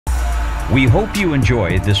We hope you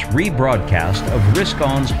enjoy this rebroadcast of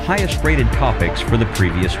Risk-On's highest-rated topics for the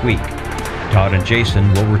previous week. Todd and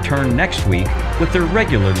Jason will return next week with their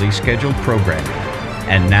regularly scheduled programming.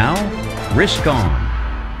 And now, Risk-On.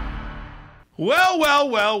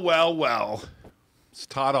 Well. It's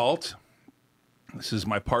Todd Ault. This is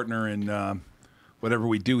my partner in whatever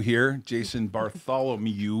we do here, Jason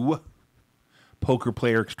Bartholomew, poker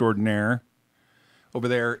player extraordinaire. Over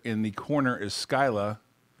there in the corner is Skyla.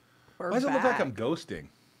 Why does it look like I'm ghosting?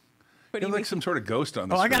 You look like some sort of ghost on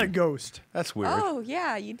the screen. I got a ghost. That's weird. Oh,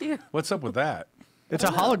 yeah, you do. What's up with that? It's a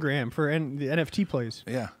hologram for the NFT plays.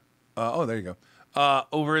 Yeah. Oh, there you go.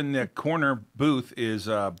 Over in the corner booth is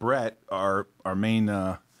Brett, our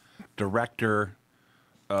main director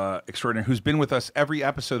extraordinary, who's been with us every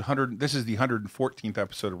episode. This is the 114th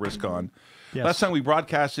episode of Risk On. Yes. Last time we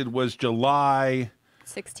broadcasted was July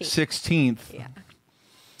 16th. Yeah.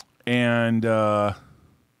 And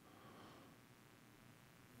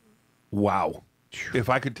wow. If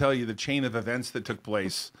I could tell you the chain of events that took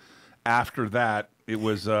place after that, it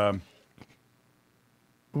was...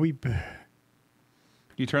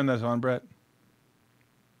 You turn this on, Brett?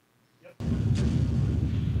 Yep.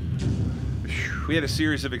 We had a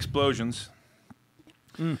series of explosions.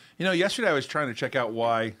 You know, yesterday I was trying to check out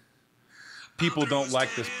why people don't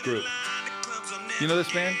like this group. You know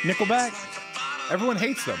this band? Nickelback? Everyone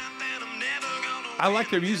hates them. I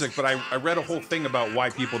like their music, but I read a whole thing about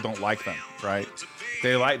why people don't like them, right?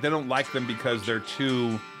 They don't like them because they're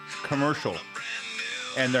too commercial.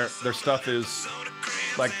 And their stuff is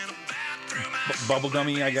like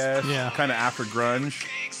bubblegummy, I guess. Yeah. Kind of after grunge.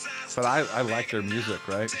 But I like their music,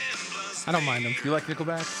 right? I don't mind them. You like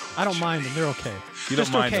Nickelback? I don't mind them. They're okay. You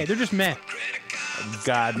don't mind okay. them? They're just meh.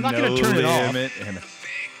 God, I'm not no gonna turn it off. limit.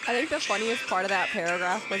 I think the funniest part of that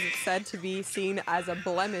paragraph was it said to be seen as a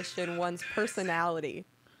blemish in one's personality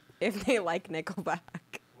if they like Nickelback.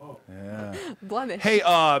 Whoa. Yeah. Blemish. Hey,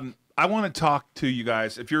 I want to talk to you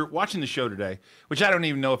guys. If you're watching the show today, which I don't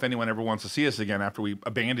even know if anyone ever wants to see us again after we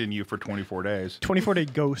abandon you for 24 days. 24-day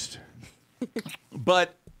ghost.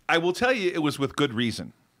 But I will tell you it was with good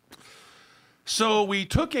reason. So we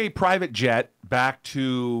took a private jet back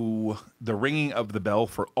to the ringing of the bell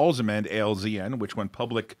for ALZN, ALZN, which went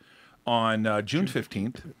public on June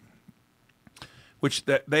 15th, which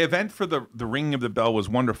the event for the ringing of the bell was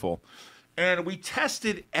wonderful. And we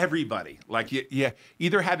tested everybody. Like, you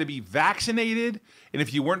either had to be vaccinated, and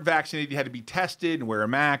if you weren't vaccinated, you had to be tested and wear a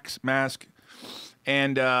mask.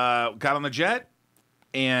 And got on the jet,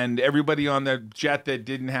 and everybody on the jet that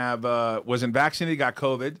didn't have wasn't vaccinated got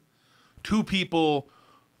COVID. Two people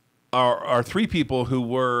who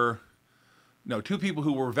were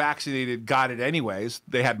vaccinated got it anyways.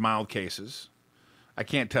 They had mild cases. I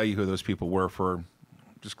can't tell you who those people were for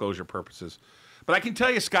disclosure purposes. But I can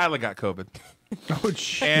tell you Skyla got COVID. Oh,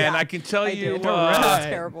 shit. And I can tell you... That's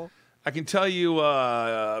terrible. I can tell you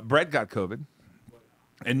Brett got COVID.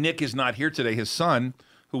 And Nick is not here today. His son,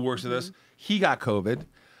 who works with us, he got COVID.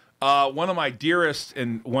 One of my dearest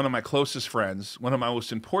and one of my closest friends, one of my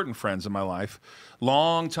most important friends in my life,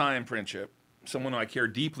 long-time friendship, someone who I care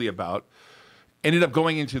deeply about, ended up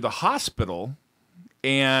going into the hospital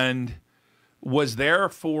and was there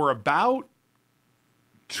for about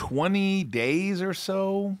 20 days or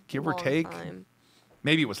so, give or take. Time.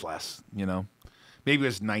 Maybe it was less, you know. Maybe it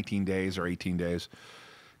was 19 days or 18 days.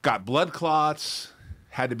 Got blood clots,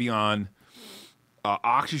 had to be on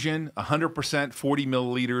oxygen, 100%, 40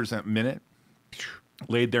 milliliters a minute.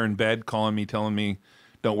 Laid there in bed, calling me, telling me,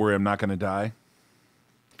 don't worry, I'm not going to die.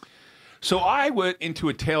 So I went into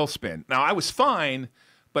a tailspin. Now, I was fine,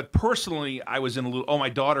 but personally, I was in a little... Oh, my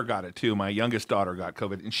daughter got it, too. My youngest daughter got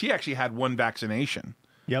COVID, and she actually had one vaccination.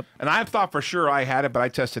 Yep. And I thought for sure I had it, but I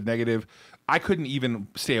tested negative. I couldn't even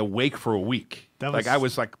stay awake for a week. Like, I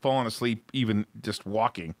was, like, falling asleep even just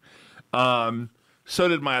walking. So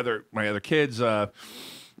did my other kids.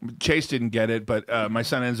 Chase didn't get it, but my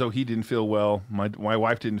son Enzo, he didn't feel well. My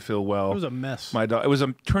wife didn't feel well. It was a mess. It was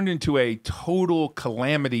turned into a total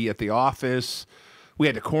calamity at the office. We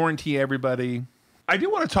had to quarantine everybody. I do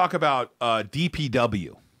want to talk about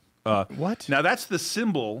DPW. What? Now, that's the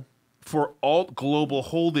symbol for Ault Global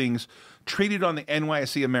Holdings, traded on the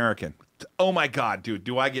NYSE American. Oh, my God, dude.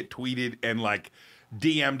 Do I get tweeted and, like,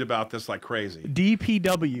 DM'd about this like crazy?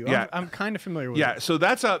 DPW. Yeah. I'm kind of familiar with it. Yeah, so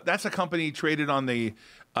that's a company traded on the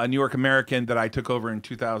New York American that I took over in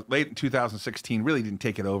late in 2016. Really didn't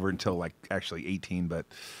take it over until like actually 18, but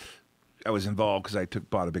I was involved because I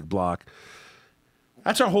bought a big block.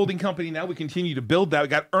 That's our holding company now. We continue to build that. We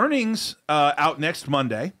got earnings out next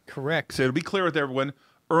Monday. Correct. So it'll be clear with everyone.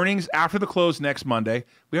 Earnings after the close next Monday.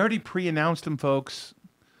 We already pre-announced them, folks.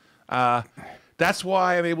 That's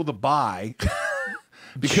why I'm able to buy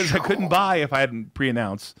because I couldn't buy if I hadn't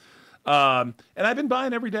pre-announced. And I've been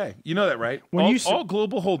buying every day. You know that, right? All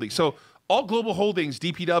Global Holdings. So All Global Holdings,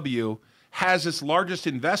 DPW, has its largest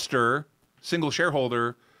investor, single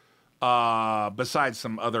shareholder, besides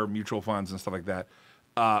some other mutual funds and stuff like that,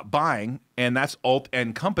 buying, and that's Ault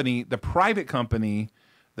and Company, the private company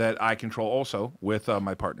that I control also with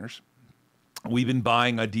my partners. We've been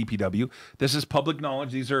buying a DPW. This is public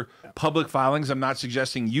knowledge. These are public filings. I'm not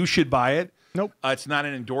suggesting you should buy it. Nope. It's not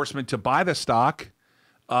an endorsement to buy the stock,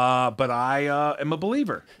 but I am a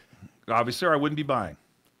believer. Obviously, or I wouldn't be buying.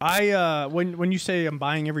 When you say I'm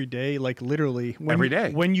buying every day, like literally every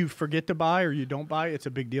day. When you forget to buy or you don't buy, it's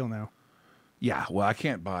a big deal now. Yeah, well, I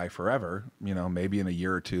can't buy forever. You know, maybe in a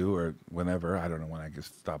year or two or whenever. I don't know when I can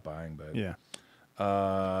stop buying, but yeah.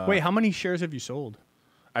 Wait, how many shares have you sold?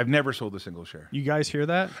 I've never sold a single share. You guys hear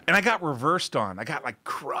that? And I got reversed on. I got like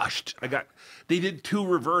crushed. They did 2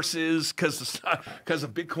 reverses because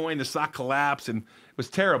of Bitcoin. The stock collapsed and it was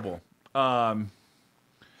terrible. But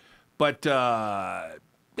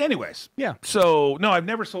anyways, yeah. So no, I've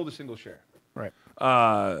never sold a single share. Right.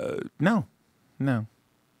 No.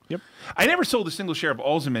 Yep. I never sold a single share of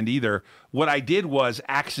ALZN either. What I did was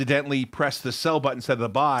accidentally press the sell button instead of the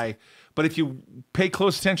buy. But if you pay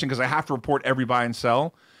close attention, because I have to report every buy and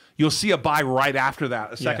sell, you'll see a buy right after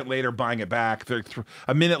that. A second later, buying it back.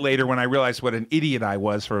 A minute later, when I realized what an idiot I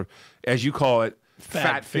was for, as you call it,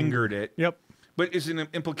 fat fingered it. Yep. But is it an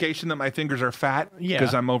implication that my fingers are fat Yeah.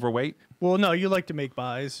 because I'm overweight? Well, no, you like to make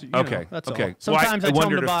buys. You Okay. know, that's Okay. all. Sometimes Well, I tell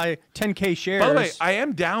them to buy 10K shares. By the way, I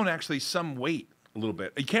am down actually some weight a little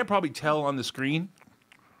bit. You can't probably tell on the screen.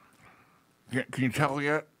 Can you tell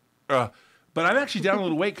yet? But I'm actually down a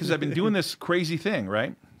little weight because I've been doing this crazy thing,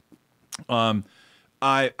 right?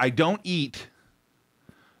 I don't eat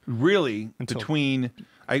really between,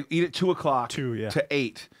 I eat at 2 o'clock to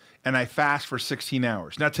 8, and I fast for 16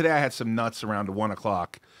 hours. Now, today I had some nuts around 1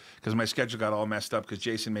 o'clock because my schedule got all messed up because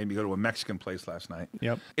Jason made me go to a Mexican place last night.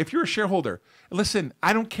 Yep. If you're a shareholder, listen,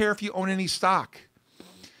 I don't care if you own any stock.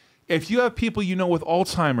 If you have people you know with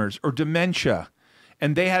Alzheimer's or dementia,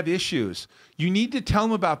 and they have issues, you need to tell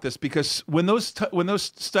them about this because when those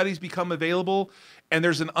studies become available and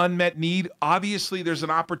there's an unmet need, obviously there's an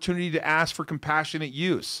opportunity to ask for compassionate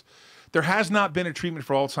use. There has not been a treatment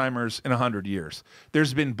for Alzheimer's in 100 years.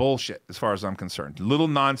 There's been bullshit as far as I'm concerned. Little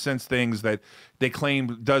nonsense things that they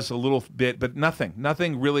claim does a little bit, but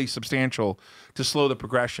nothing really substantial to slow the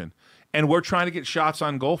progression. And we're trying to get shots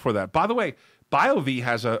on goal for that. By the way, BioV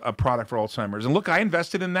has a product for Alzheimer's. And look, I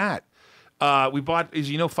invested in that. We bought, as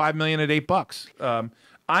you know, $5 million at $8.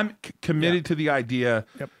 I'm committed to the idea,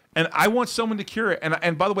 and I want someone to cure it.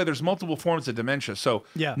 And by the way, there's multiple forms of dementia, so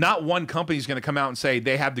not one company is going to come out and say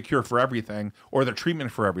they have the cure for everything or the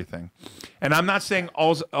treatment for everything. And I'm not saying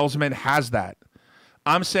ALZN has that.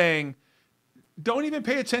 I'm saying don't even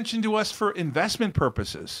pay attention to us for investment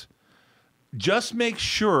purposes. Just make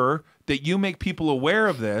sure that you make people aware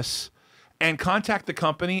of this. And contact the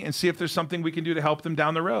company and see if there's something we can do to help them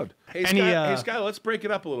down the road. Hey, Skyla, let's break it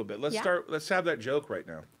up a little bit. Let's start. Let's have that joke right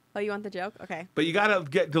now. Oh, you want the joke? Okay. But you got to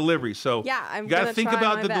get delivery. So I'm you got to think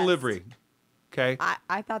about the delivery. Okay.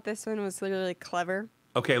 I thought this one was really clever.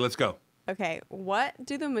 Okay, let's go. Okay, what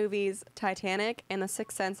do the movies Titanic and The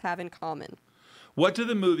Sixth Sense have in common? What do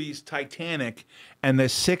the movies Titanic and The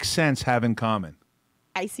Sixth Sense have in common?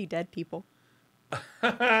 I see dead people.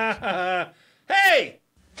 Hey!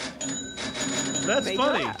 That's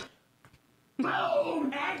funny.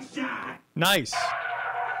 Boom! Headshot! Nice.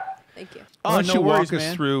 Thank you. Why don't you walk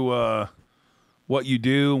us through what you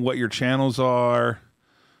do, what your channels are?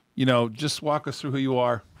 You know, just walk us through who you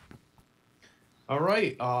are. All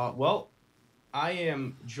right. Well, I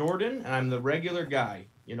am Jordan, and I'm the regular guy.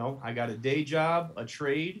 You know, I got a day job, a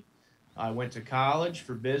trade. I went to college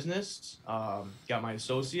for business, got my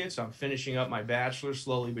associates. I'm finishing up my bachelor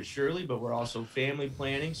slowly but surely, but we're also family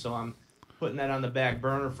planning, so I'm putting that on the back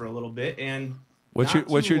burner for a little bit. And what's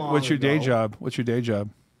your day job? What's your day job?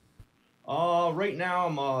 Right now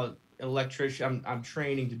I'm a electrician. I'm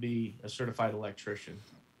training to be a certified electrician.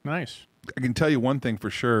 Nice. I can tell you one thing for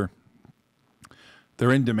sure.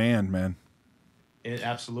 They're in demand, man.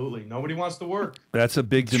 Absolutely. Nobody wants to work. That's a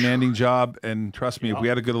big demanding job, and trust me, if we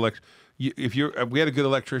had a good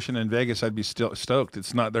electrician in Vegas, I'd be stoked.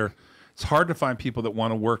 It's not there. It's hard to find people that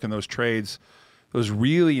want to work in those trades, those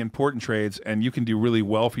really important trades, and you can do really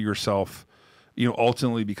well for yourself. You know,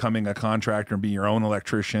 ultimately becoming a contractor and being your own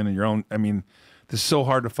electrician and your own. I mean, this is so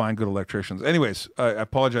hard to find good electricians. Anyways, I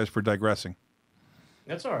apologize for digressing.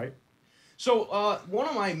 That's all right. So one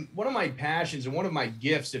of my passions and one of my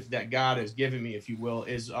gifts, if that God has given me, if you will,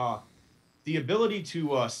 is the ability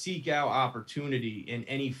to seek out opportunity in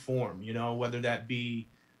any form. You know, whether that be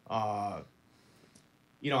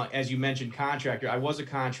you know, as you mentioned, contractor. I was a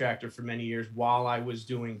contractor for many years while I was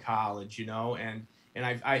doing college, you know, and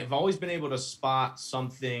I've always been able to spot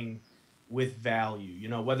something with value, you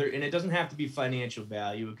know, whether, and it doesn't have to be financial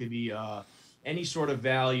value. It could be any sort of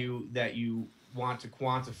value that you want to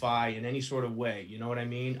quantify in any sort of way. You know what I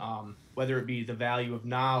mean? Whether it be the value of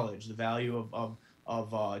knowledge, the value of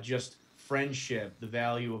just friendship, the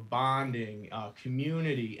value of bonding,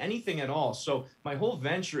 community, anything at all. So my whole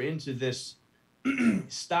venture into this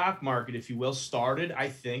stock market, if you will, started, I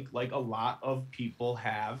think, like a lot of people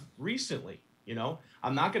have recently. You know,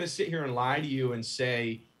 I'm not going to sit here and lie to you and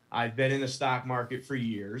say I've been in the stock market for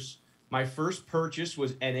years. My first purchase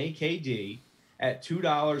was NAKD at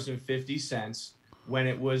 $2.50 when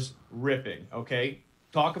it was ripping. Okay,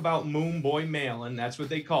 talk about Moon Boy Malin. That's what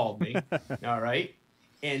they called me. All right,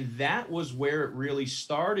 and that was where it really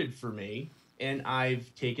started for me. And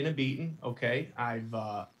I've taken a beating. Okay, I've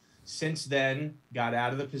since then got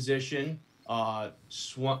out of the position,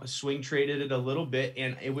 swing traded it a little bit,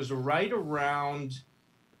 and it was right around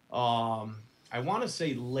I want to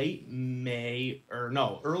say late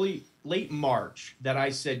March that I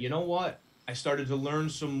said, you know what? I started to learn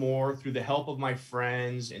some more through the help of my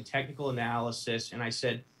friends and technical analysis, and I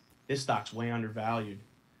said, this stock's way undervalued.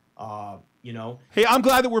 You know. Hey, I'm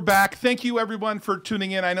glad that we're back. Thank you, everyone, for tuning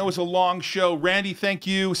in. I know it's a long show. Randy, thank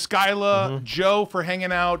you. Skyla, Joe for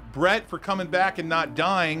hanging out. Brett for coming back and not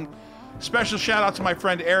dying. Special shout out to my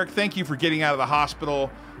friend Eric. Thank you for getting out of the hospital.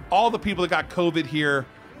 All the people that got COVID here.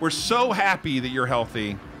 We're so happy that you're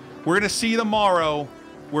healthy. We're going to see you tomorrow.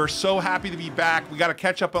 We're so happy to be back. We got to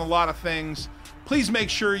catch up on a lot of things. Please make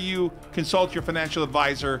sure you consult your financial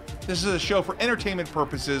advisor. This is a show for entertainment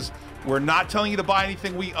purposes. We're not telling you to buy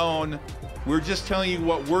anything we own. We're just telling you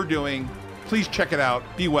what we're doing. Please check it out.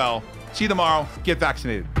 Be well. See you tomorrow. Get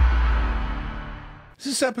vaccinated. Is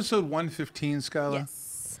this episode 115, Skyla?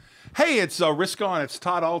 Yes. Hey, it's Risk On. It's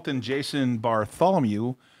Todd, Ault, and Jason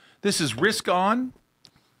Bartholomew. This is Risk On.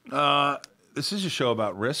 This is a show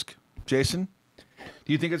about risk. Jason,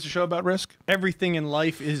 do you think it's a show about risk? Everything in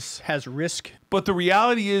life has risk. But the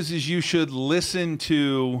reality is you should listen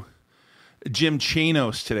to Jim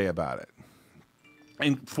Chanos today about it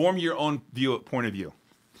and form your own point of view.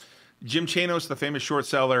 Jim Chanos, the famous short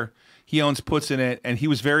seller, he owns puts in it, and he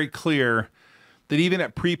was very clear that even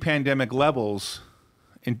at pre-pandemic levels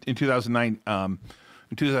in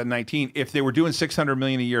 2019, if they were doing $600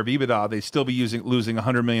 million a year of EBITDA, they'd still be losing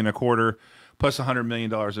 $100 million a quarter plus $100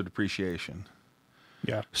 million of depreciation.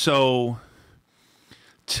 Yeah. So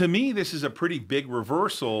to me, this is a pretty big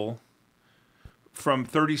reversal from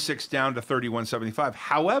 36 down to 31.75.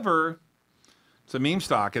 However, it's a meme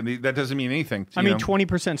stock, and that doesn't mean anything. I mean,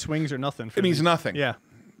 20% swings are nothing. It means nothing. Yeah.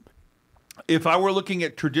 If I were looking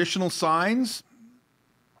at traditional signs,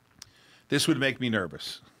 this would make me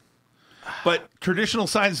nervous. But traditional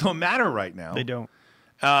signs don't matter right now. They don't.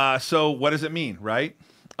 So what does it mean, right?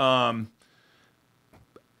 What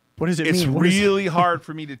does it mean? It's really hard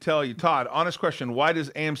for me to tell you. Todd, honest question. Why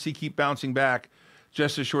does AMC keep bouncing back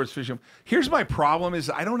just as short as Fishing? Here's my problem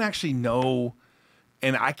is I don't actually know,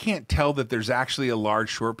 and I can't tell that there's actually a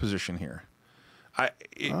large short position here. I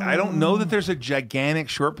don't know that there's a gigantic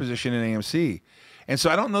short position in AMC. And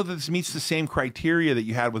so I don't know that this meets the same criteria that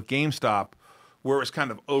you had with GameStop, where it was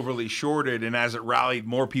kind of overly shorted, and as it rallied,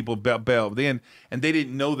 more people bailed in, and they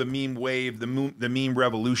didn't know the meme wave, the meme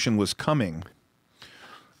revolution was coming.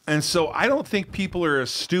 And so I don't think people are as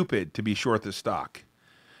stupid to be short this stock.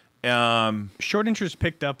 Short interest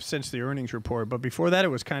picked up since the earnings report, but before that it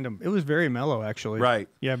was very mellow, actually. Right.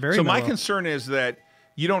 Yeah, very So mellow. my concern is that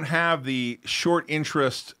you don't have the short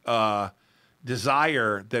interest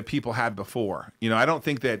desire that people had before. You know, I don't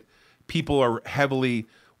think that people are heavily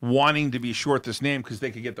wanting to be short this name because they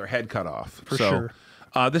could get their head cut off. For sure.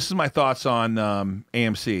 This is my thoughts on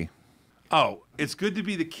AMC. Oh, it's good to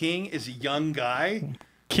be the king is a young guy.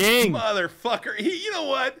 King. Motherfucker. You know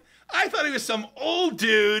what? I thought he was some old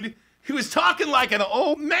dude who was talking like an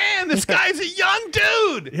old man. This guy's a young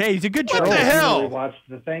dude. Hey, he's a good What joke. the hell? Really watched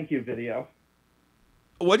the thank you video.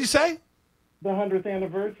 What'd you say? The 100th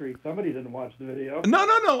anniversary. Somebody didn't watch the video.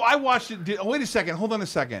 No. I watched it. Wait a second. Hold on a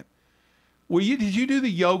second. Did you do the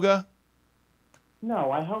yoga? No,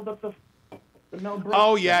 I held up the Mel Brooks.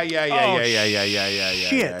 Oh yeah.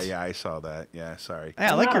 Shit. Yeah, I saw that. Yeah, sorry. Yeah,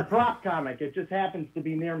 I I'm like not your a prop comic. It just happens to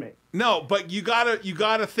be near me. No, but you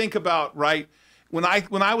gotta think about, right, when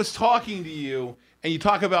I was talking to you and you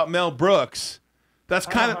talk about Mel Brooks, that's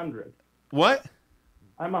kind of 100. What?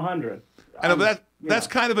 I'm 100. I know, but that's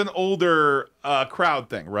kind of an older crowd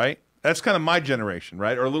thing, right? That's kind of my generation,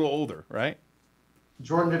 right? Or a little older, right?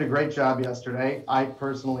 Jordan did a great job yesterday. I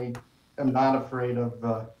personally am not afraid of,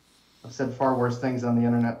 I've said far worse things on the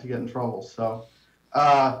internet to get in trouble. So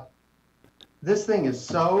this thing is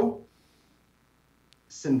so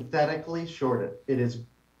synthetically shorted. It is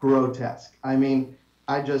grotesque. I mean,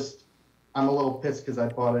 I'm a little pissed because I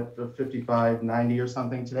bought it for $55.90 or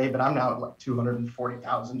something today, but I'm now at like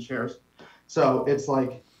 240,000 shares. So it's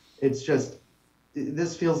like,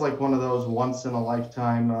 this feels like one of those once in a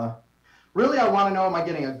lifetime. Really, I want to know, am I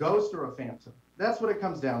getting a ghost or a phantom? That's what it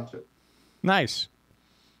comes down to. Nice.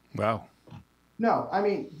 Wow. No, I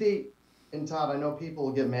mean, and Todd, I know people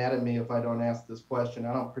will get mad at me if I don't ask this question.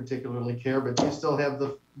 I don't particularly care, but do you still have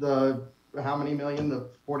the how many million, the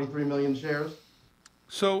 43 million shares?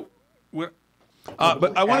 So, but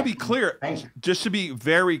I want to be clear, just to be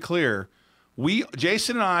very clear,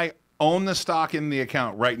 Jason and I own the stock in the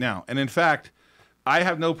account right now. And in fact, I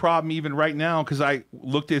have no problem even right now because I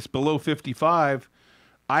looked, it's below 55.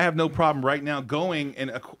 I have no problem right now going and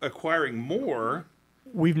acquiring more.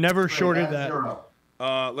 We've never shorted that. Zero.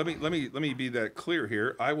 Let me be that clear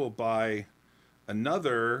here. I will buy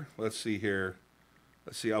another. Let's see here.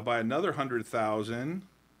 Let's see. I'll buy another 100,000.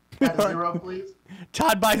 At zero, please.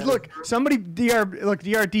 Todd buys. Look, somebody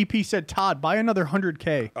DRDP said Todd buy another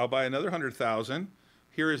 100K. I'll buy another 100,000.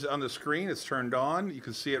 Here is on the screen. It's turned on. You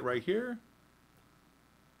can see it right here.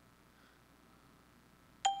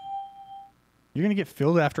 You're gonna get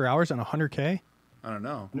filled after hours on 100K? I don't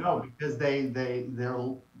know. No, because they're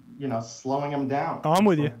slowing them down. Oh, I'm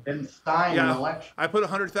with you. And Stein in the election. I put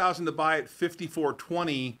 100,000 to buy at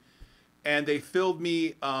 54.20, and they filled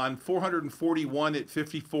me on 441 at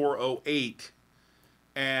 54.08,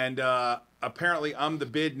 and apparently I'm the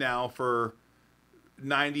bid now for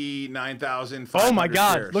 99,500. Oh my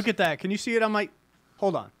God! shares. Look at that. Can you see it on my?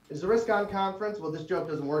 Hold on. Is the risk on conference? Well, this joke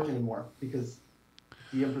doesn't work anymore because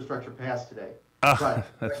the infrastructure passed today. But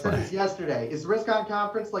I said this yesterday. Is risk on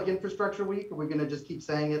conference like infrastructure week? Are we going to just keep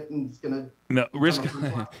saying it and it's going to... No, risk.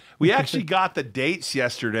 We actually got the dates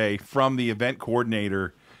yesterday from the event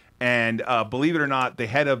coordinator. And believe it or not, the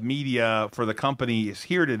head of media for the company is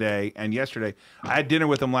here today and yesterday. I had dinner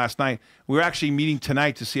with him last night. We're actually meeting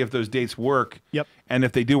tonight to see if those dates work. Yep. And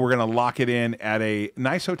if they do, we're going to lock it in at a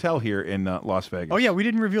nice hotel here in Las Vegas. Oh, yeah. We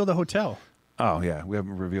didn't reveal the hotel. Oh, yeah. We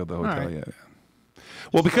haven't revealed the hotel right. yet.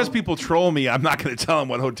 Well, because people troll me, I'm not going to tell them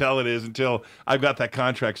what hotel it is until I've got that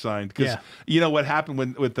contract signed. Because you know what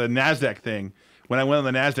happened with the NASDAQ thing? When I went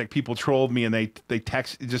on the NASDAQ, people trolled me and they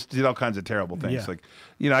just did all kinds of terrible things. Yeah. Like,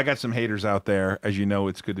 I got some haters out there. As you know,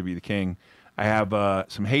 it's good to be the king. I have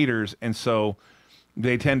some haters, and so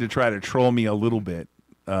they tend to try to troll me a little bit.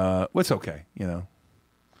 It's okay, Well,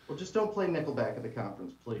 just don't play Nickelback at the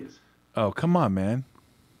conference, please. Oh, come on, man.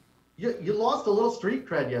 You lost a little street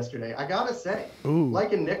cred yesterday. I gotta say,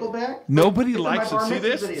 like in Nickelback, nobody it's in likes my bar it. See mitzvah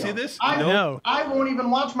this? video. See this? I won't even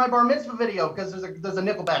watch my bar mitzvah video because there's a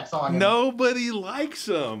Nickelback song. In it. Nobody likes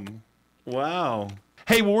them. Wow.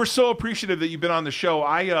 Hey, well, we're so appreciative that you've been on the show.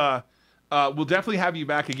 We'll definitely have you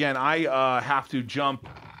back again. I have to jump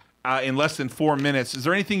in less than 4 minutes. Is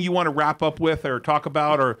there anything you want to wrap up with or talk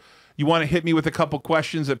about, or you want to hit me with a couple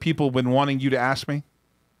questions that people have been wanting you to ask me?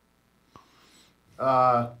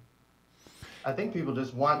 I think people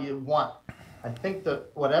just want. I think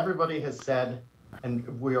that what everybody has said,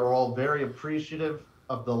 and we are all very appreciative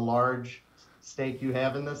of the large stake you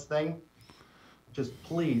have in this thing. Just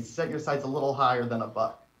please set your sights a little higher than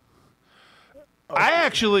 $1. I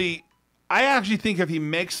actually think if he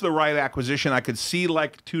makes the right acquisition, I could see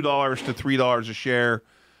like $2 to $3 a share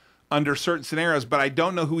under certain scenarios, but I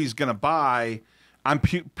don't know who he's going to buy. I'm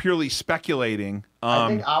purely speculating. I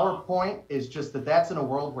think our point is just that that's in a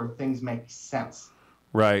world where things make sense.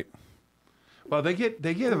 Right. Well, they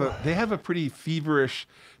have a pretty feverish.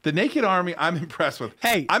 The Naked Army, I'm impressed with.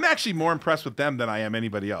 Hey, I'm actually more impressed with them than I am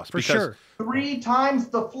anybody else. For sure. 3 times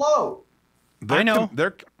the flow. I know.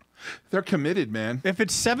 They're committed, man. If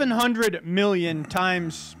it's 700 million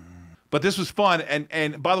times. But this was fun,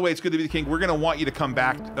 and by the way, it's good to be the king. We're going to want you to come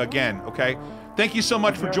back again, okay? Thank you so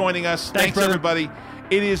much for joining us. Thanks everybody.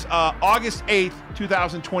 It is August 8th,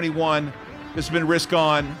 2021. This has been Risk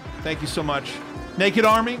On. Thank you so much. Naked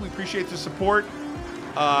Army, we appreciate the support.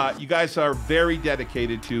 You guys are very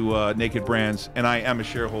dedicated to Naked Brands, and I am a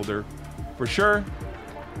shareholder for sure.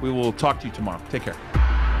 We will talk to you tomorrow. Take care.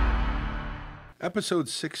 Episode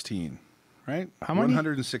 16, right? How many?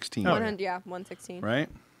 116. 100, yeah, 116. Right?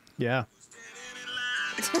 Yeah.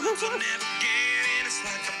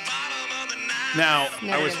 Now,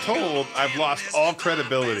 I was told I've lost all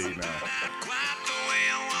credibility now.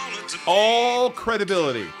 all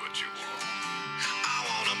credibility.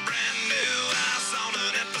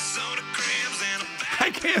 I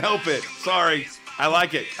can't help it. Sorry. I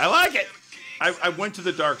like it. I like it. I went to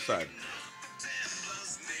the dark side.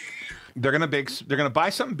 They're gonna buy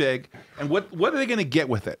something big, and what are they gonna get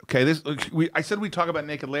with it? Okay, I said we'd talk about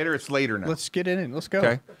Naked later. It's later now. Let's get in. Let's go.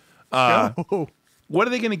 Okay. Go. What are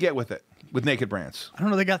they gonna get with it? With Naked Brands? I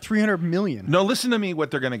don't know. They got 300 million. No, listen to me.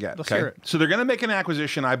 What they're gonna get? Let's okay. hear it. So they're gonna make an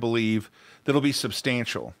acquisition, I believe, that'll be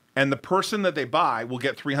substantial, and the person that they buy will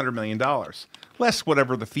get $300 million, less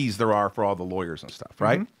whatever the fees there are for all the lawyers and stuff,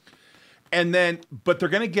 right? Mm-hmm. And then, but they're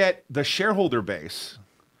gonna get the shareholder base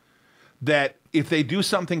that if they do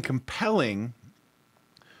something compelling,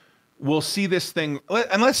 we'll see this thing.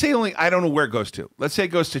 And let's say I don't know where it goes to. Let's say it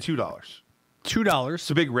goes to $2. $2.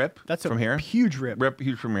 It's a big rip. That's from here. Huge rip.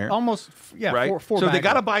 Huge from here. Almost, yeah. Right. Four so they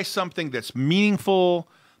got to buy something that's meaningful,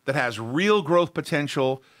 that has real growth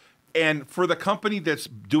potential, and for the company that's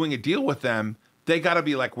doing a deal with them, they got to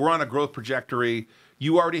be like, we're on a growth trajectory.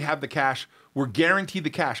 You already have the cash. We're guaranteed the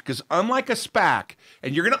cash, because unlike a SPAC,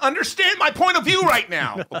 and you're going to understand my point of view right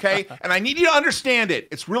now, okay? And I need you to understand it.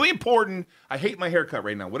 It's really important. I hate my haircut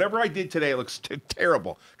right now. Whatever I did today, it looks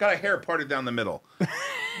terrible. Got a hair parted down the middle.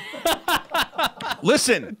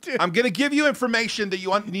 Listen, dude. I'm going to give you information that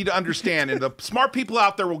you need to understand, and the smart people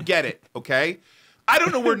out there will get it, okay? I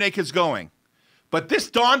don't know where Naked's going, but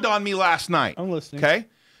this dawned on me last night. I'm listening. Okay?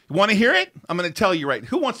 You want to hear it? I'm going to tell you right.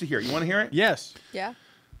 Who wants to hear it? You want to hear it? Yes. Yeah.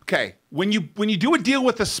 Okay, when you do a deal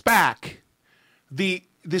with a SPAC, the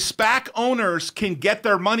SPAC owners can get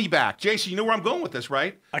their money back. Jason, you know where I'm going with this,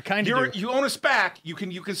 right? I kind of do. You own a SPAC, you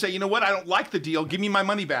can say, you know what, I don't like the deal, give me my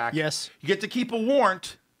money back. Yes. You get to keep a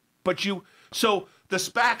warrant, so the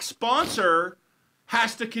SPAC sponsor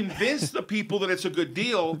has to convince the people that it's a good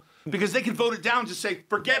deal, because they can vote it down and just say,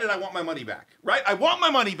 forget it, I want my money back, right? I want my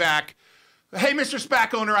money back. Hey, Mr.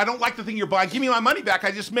 SPAC owner, I don't like the thing you're buying. Give me my money back.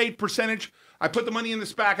 I just made percentage. I put the money in the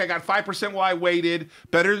SPAC. I got 5% while I waited.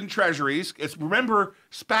 Better than treasuries. Remember,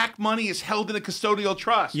 SPAC money is held in a custodial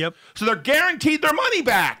trust. Yep. So they're guaranteed their money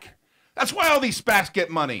back. That's why all these SPACs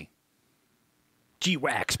get money.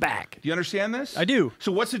 G-Wax back. Do you understand this? I do.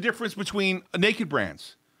 So what's the difference between Naked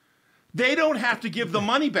Brands? They don't have to give the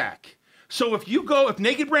money back. So if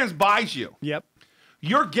Naked Brands buys you, yep,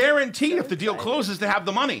 you're guaranteed if the deal closes to have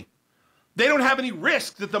the money. They don't have any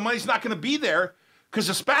risk that the money's not going to be there, because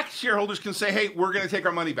the SPAC shareholders can say, hey, we're going to take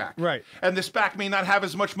our money back. Right. And the SPAC may not have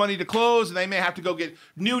as much money to close, and they may have to go get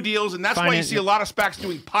new deals. And that's why you see a lot of SPACs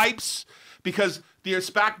doing pipes, because the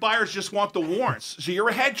SPAC buyers just want the warrants. So you're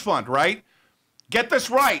a hedge fund, right? Get this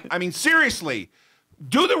right. I mean, seriously,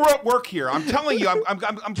 do the work here. I'm telling you,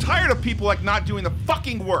 I'm tired of people like not doing the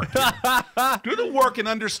fucking work. Do the work and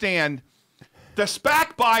understand the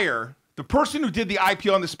SPAC buyer, the person who did the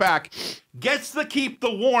IPO on the SPAC, gets to keep the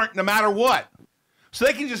warrant no matter what. So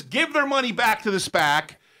they can just give their money back to the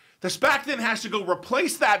SPAC. The SPAC then has to go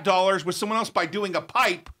replace that dollars with someone else by doing a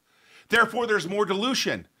pipe. Therefore, there's more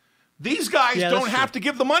dilution. These guys don't have to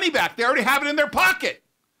give the money back. They already have it in their pocket.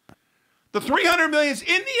 The $300 million is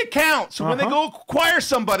in the account. So when they go acquire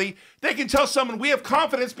somebody, they can tell someone, we have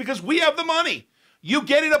confidence because we have the money. You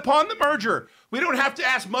get it upon the merger. We don't have to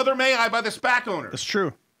ask Mother May I by the SPAC owner. That's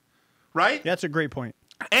true. Right? That's a great point.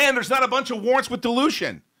 And there's not a bunch of warrants with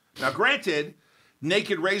dilution. Now, granted,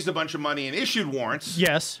 Naked raised a bunch of money and issued warrants.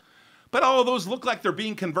 Yes. But all of those look like they're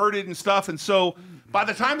being converted and stuff. And so by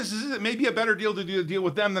the time this is it may be a better deal to do a deal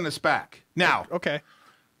with them than a SPAC. Now, okay.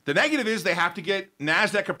 The negative is they have to get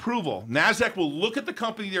NASDAQ approval. NASDAQ will look at the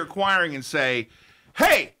company they're acquiring and say,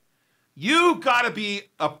 hey, you got to be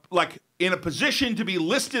in a position to be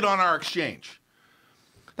listed on our exchange.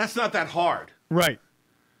 That's not that hard. Right.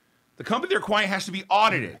 The company they're acquiring has to be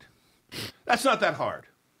audited. That's not that hard.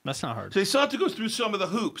 That's not hard. So they still have to go through some of the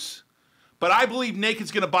hoops. But I believe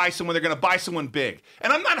Naked's going to buy someone. They're going to buy someone big.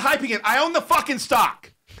 And I'm not hyping it. I own the fucking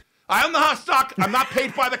stock. I own the hot stock. I'm not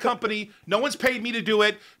paid by the company. No one's paid me to do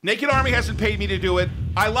it. Naked Army hasn't paid me to do it.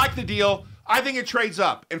 I like the deal. I think it trades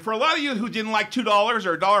up. And for a lot of you who didn't like $2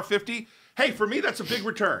 or $1.50, hey, for me, that's a big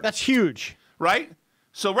return. That's huge. Right?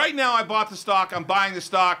 So right now I bought the stock. I'm buying the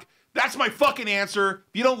stock. That's my fucking answer.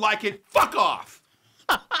 If you don't like it, fuck off.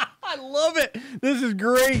 I love it. This is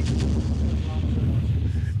great.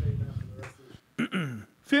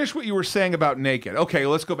 Finish what you were saying about Naked. Okay,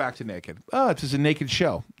 let's go back to Naked. This is a Naked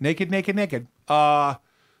show. Naked.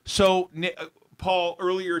 So, Paul,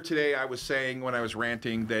 earlier today I was saying when I was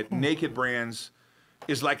ranting that Naked Brands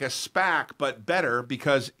is like a SPAC, but better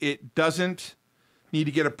because it doesn't need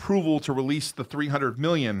to get approval to release the $300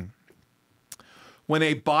 million. When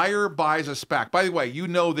a buyer buys a SPAC, by the way, you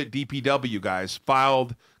know that DPW guys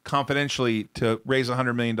filed confidentially to raise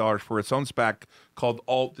 $100 million for its own SPAC called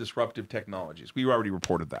Ault Disruptive Technologies. We already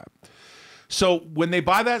reported that. So when they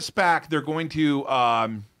buy that SPAC, they're going to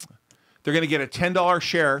get a $10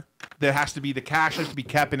 share that has to be, the cash has to be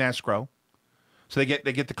kept in escrow. So they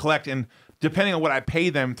get to collect, and depending on what I pay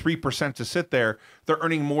them, 3% to sit there, they're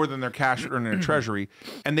earning more than their cash earned in their treasury.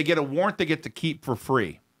 And they get a warrant they get to keep for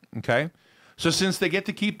free. Okay? So since they get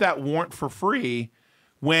to keep that warrant for free,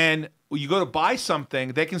 when you go to buy something,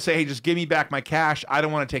 they can say, hey, just give me back my cash. I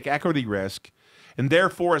don't want to take equity risk. And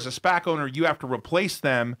therefore, as a SPAC owner, you have to replace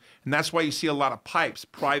them. And that's why you see a lot of PIPEs,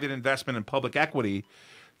 private investment in public equity.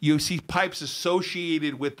 You see PIPEs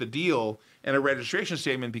associated with the deal and a registration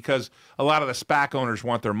statement because a lot of the SPAC owners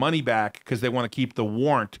want their money back because they want to keep the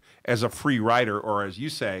warrant as a free rider, or as you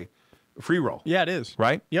say, free roll. Yeah, it is.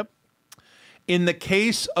 Right? Yep. In the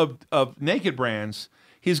case of Naked Brands,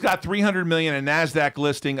 he's got $300 million in NASDAQ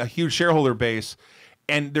listing, a huge shareholder base,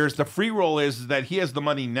 and there's the free roll is that he has the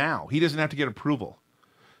money now. He doesn't have to get approval.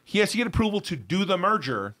 He has to get approval to do the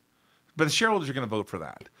merger, but the shareholders are going to vote for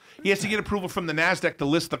that. He has to get approval from the NASDAQ to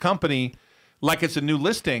list the company like it's a new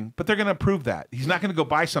listing, but they're going to approve that. He's not going to go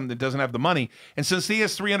buy something that doesn't have the money. And since he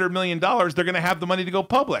has $300 million, they're going to have the money to go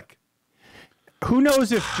public. Who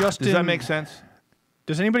knows if Justin... Does that make sense?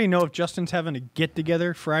 Does anybody know if Justin's having a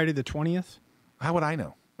get-together Friday the 20th? How would I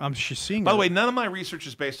know? I'm just seeing. By the way, none of my research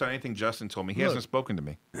is based on anything Justin told me. He hasn't spoken to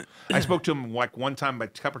me. I spoke to him like one time, a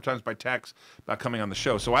couple of times by text about coming on the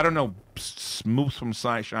show. So I don't know, smooth from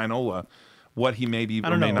Shinola, what he may be. I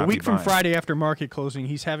don't know. Not a week from buying. Friday after market closing,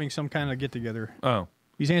 he's having some kind of get-together. Oh,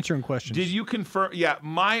 he's answering questions. Did you confirm? Yeah,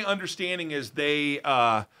 my understanding is they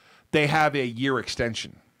have a year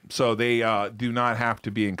extension, so they do not have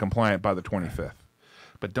to be in compliant by the 25th.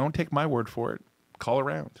 But don't take my word for it. Call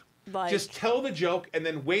around. Like, just tell the joke and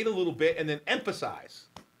then wait a little bit and then emphasize.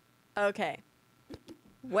 okay.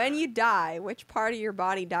 When you die, which part of your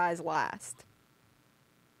body dies last?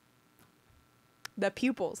 The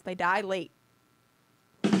pupils. They die late.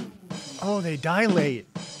 Oh, they dilate.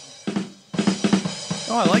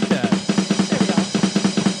 Oh, I like that. There we go.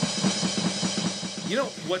 You know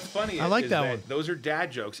what's funny? I like is that one. Those are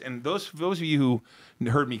dad jokes, and those of you who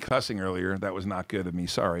heard me cussing earlier, that was not good of me.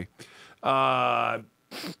 Sorry. The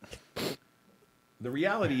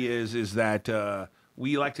reality is that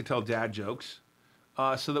we like to tell dad jokes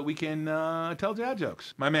so that we can tell dad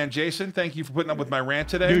jokes. My man Jason, thank you for putting up with my rant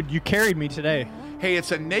today. Dude, you carried me today. Hey,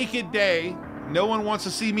 it's a naked day. No one wants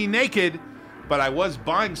to see me naked, but I was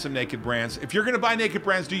buying some Naked Brands. If you're going to buy Naked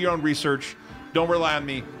Brands, do your own research. Don't rely on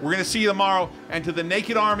me. We're going to see you tomorrow. And to the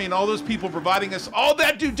Naked Army and all those people providing us all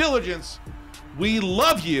that due diligence, we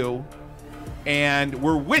love you, and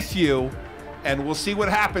we're with you, and we'll see what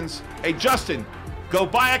happens. Hey, Justin, go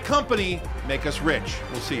buy a company, make us rich.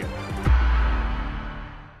 We'll see you.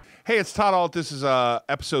 Hey, it's Todd Ault. This is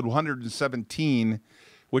episode 117,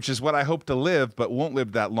 which is what I hope to live, but won't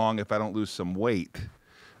live that long if I don't lose some weight.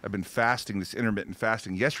 I've been fasting, this intermittent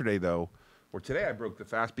fasting. Yesterday, though, or today I broke the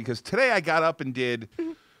fast because today I got up and did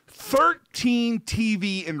 13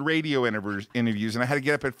 TV and radio interviews, and I had to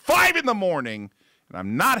get up at 5 in the morning, and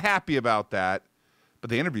I'm not happy about that, but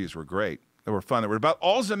the interviews were great. They were fun. They were about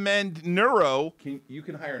ALZN neuro. You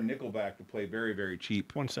can hire Nickelback to play very, very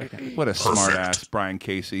cheap. 1 second. What a smart ass, Brian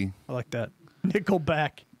Casey. I like that.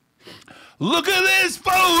 Nickelback. Look at this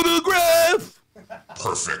photograph.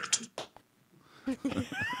 Perfect.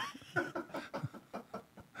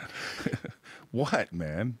 What,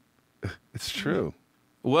 man? It's true.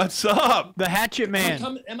 What's up? The Hatchet Man.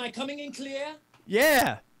 Am I coming in clear?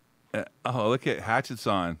 Yeah. Oh, look at Hatchet's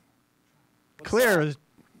on. Clear.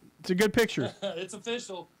 It's a good picture. It's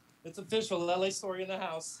official. It's official. LA story in the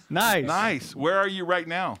house. Nice. Nice. Where are you right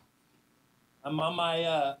now? I'm on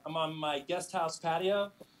my guest house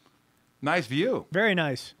patio. Nice view. Very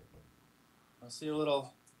nice. I'll see a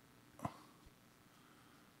little.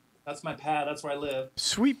 That's my pad. That's where I live.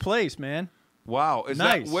 Sweet place, man. Wow. Is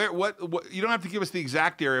Nice. that where what you don't have to give us the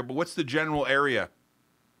exact area, but what's the general area?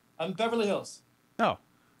 I'm Beverly Hills. Oh.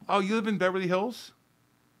 Oh, you live in Beverly Hills?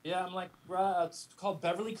 Yeah, I'm like it's called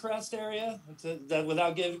Beverly Crest area.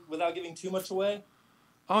 Without giving too much away.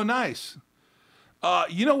 Oh, nice.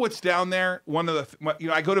 You know what's down there? One of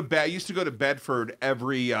the I go to bed. I used to go to Bedford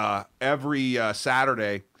every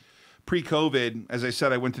Saturday, pre-COVID. As I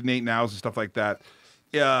said, I went to Nate Now's and stuff like that.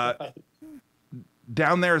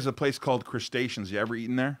 Down there is a place called Crustaceans. You ever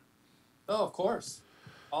eaten there? Oh, of course,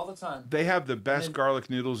 all the time. They have the best garlic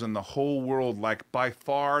noodles in the whole world. Like by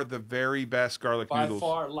far, the very best garlic noodles. By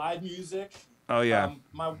far, live music. Oh yeah.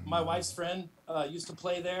 My wife's friend used to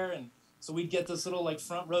play there, and so we'd get this little like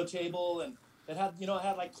front row table, and it had, you know, it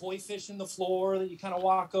had like koi fish in the floor that you kind of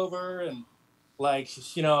walk over, and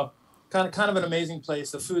like, you know, kind of an amazing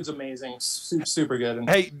place. The food's amazing, super good. And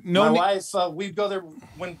hey, my wife, we'd go there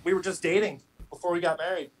when we were just dating before we got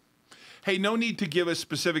married. Hey, no need to give us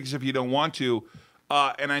specifics if you don't want to.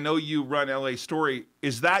 And I know you run LA Story.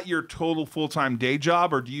 Is that your total full-time day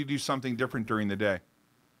job, or do you do something different during the day?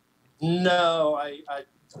 No,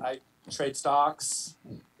 I trade stocks.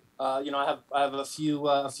 You know, I have a few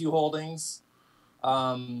holdings.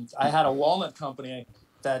 I had a walnut company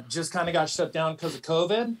that just kind of got shut down because of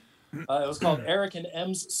COVID. It was called Eric and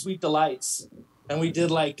M's Sweet Delights. And we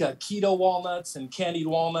did like keto walnuts and candied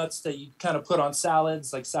walnuts that you kind of put on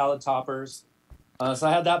salads, like salad toppers. So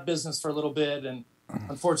I had that business for a little bit. And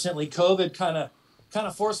unfortunately, COVID kind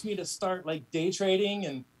of forced me to start like day trading.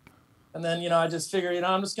 And then, you know, I just figured, you know,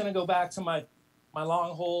 I'm just going to go back to my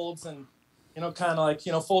long holds. And, you know, kind of like,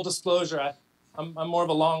 you know, full disclosure, I'm more of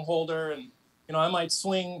a long holder. And, you know, I might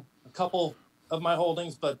swing a couple of my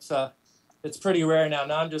holdings, but it's pretty rare now.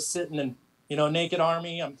 Now I'm just sitting in, you know, naked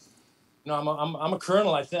army. I'm a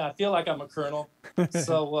colonel. I feel like I'm a colonel.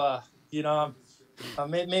 So you know,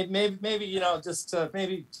 maybe you know,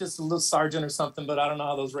 maybe just a little sergeant or something. But I don't know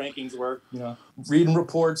how those rankings work. You know, reading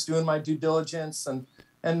reports, doing my due diligence,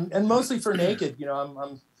 and mostly for Naked. You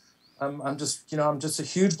know, I'm just a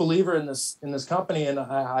huge believer in this company, and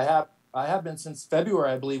I have been since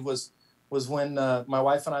February, I believe, was when my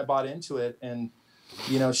wife and I bought into it. And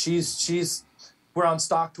you know, we're on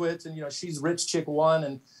StockTwits, and you know, she's Rich Chick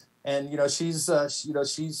 1, and you know, she's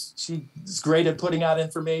great at putting out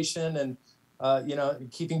information and you know,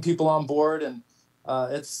 keeping people on board, and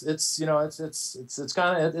it's you know,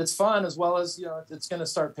 it's fun, as well as, you know, it's going to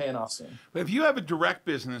start paying off soon. If you have a direct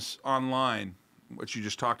business online, which you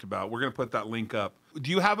just talked about, we're going to put that link up.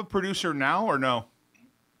 Do you have a producer now or no?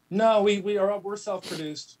 No, we're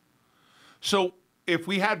self-produced. So if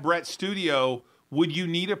we had Brett's studio, would you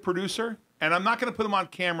need a producer? And I'm not going to put him on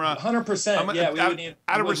camera. 100%. Yeah,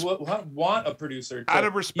 we would want a producer. Out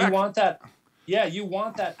of respect. You want that. Yeah, you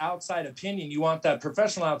want that outside opinion. You want that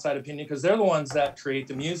professional outside opinion, because they're the ones that create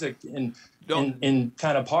the music in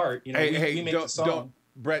kind of part. You know, we make the song.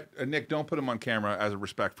 Brett, Nick, don't put him on camera as a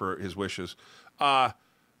respect for his wishes. Let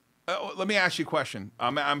me ask you a question.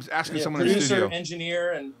 I'm asking someone in the studio. Producer,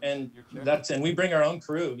 engineer, and we bring our own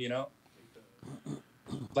crew. You know.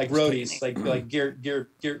 Like roadies, like gear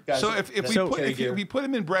guys. So if we put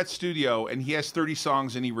him in Brett's studio and he has 30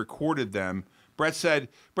 songs and he recorded them, Brett,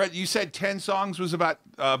 you said 10 songs was about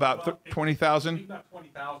 20,000. He's got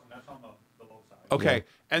 20,000. That's on the low side. Okay, yeah.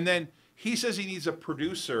 And then he says he needs a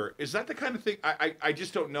producer. Is that the kind of thing? I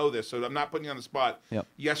just don't know this, so I'm not putting you on the spot. Yep.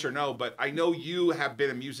 Yes or no, but I know you have been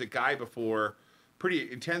a music guy before,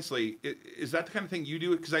 pretty intensely. Is that the kind of thing you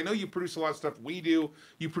do? Because I know you produce a lot of stuff we do.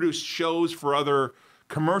 You produce shows for other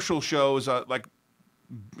commercial shows, like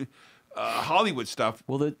Hollywood stuff.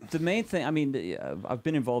 Well, the main thing, I mean, I've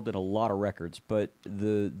been involved in a lot of records, but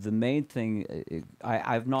the main thing,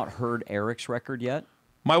 I've not heard Eric's record yet.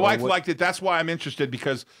 My wife liked it. That's why I'm interested,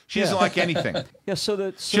 because she doesn't like anything. Yeah,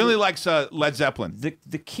 she only likes Led Zeppelin.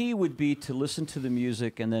 The key would be to listen to the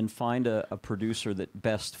music and then find a producer that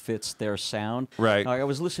best fits their sound. Right. I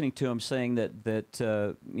was listening to him saying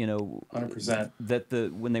that you know, 100%.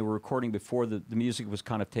 that when they were recording before, the music was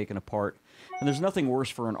kind of taken apart. And there's nothing worse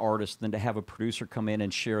for an artist than to have a producer come in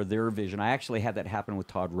and share their vision. I actually had that happen with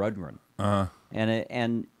Todd Rundgren.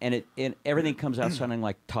 And everything comes out sounding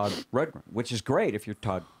like Todd Rundgren, which is great if you're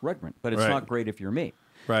Todd Rundgren, but it's not great if you're me.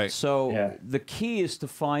 Right. So the key is to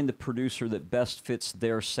find the producer that best fits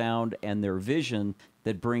their sound and their vision,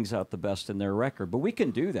 that brings out the best in their record. But we can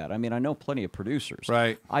do that. I mean, I know plenty of producers.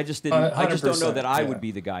 Right. I just didn't. I just don't know that I would be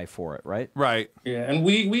the guy for it. Right. Right. Yeah, and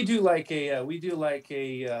we do like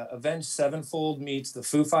a Avenged Sevenfold meets the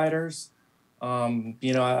Foo Fighters.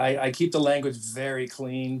 You know, I keep the language very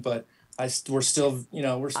clean, but we're still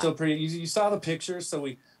pretty. You saw the pictures, so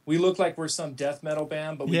we look like we're some death metal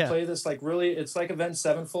band, but we play this like really. It's like Avenged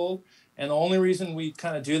Sevenfold, and the only reason we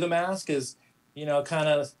kind of do the mask is, you know, kind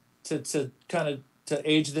of to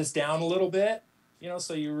age this down a little bit, you know,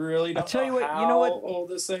 so you really don't know how old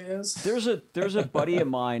this thing is. There's a buddy of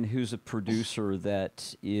mine who's a producer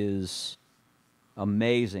that is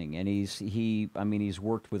amazing, and he's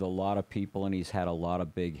worked with a lot of people, and he's had a lot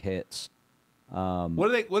of big hits.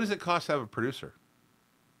 What does it cost to have a producer?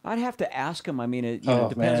 I'd have to ask him. I mean, it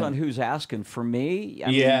depends on who's asking. For me,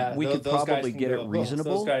 I mean, we could probably get it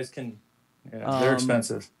reasonable. Those guys can, they're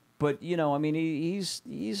expensive. But you know, I mean, he's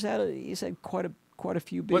had quite a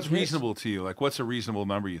few big What's hits. reasonable to you? Like, what's a reasonable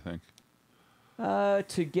number, you think?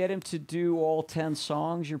 To get him to do all 10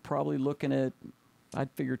 songs, you're probably looking at,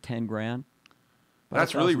 I'd figure 10 grand.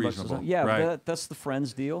 That's really $1,000 reasonable. Yeah, right. that's the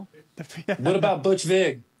Friends deal. What about Butch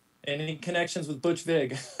Vig? Any connections with Butch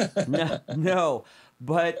Vig? No,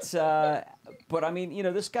 but I mean, you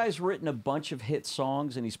know, this guy's written a bunch of hit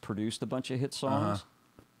songs and he's produced a bunch of hit songs.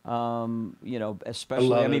 You know,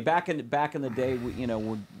 especially I mean, back in the day,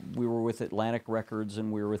 we were with Atlantic Records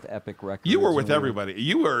and we were with Epic Records. You were with everybody.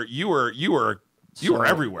 You were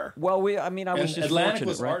everywhere. Well, I was just Atlantic fortunate,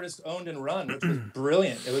 was right? artist owned and run, which was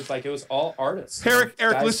brilliant. It was all artists. Eric,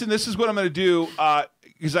 Guys, listen, this is what I'm going to do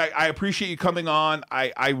because I appreciate you coming on.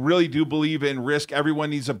 I really do believe in risk. Everyone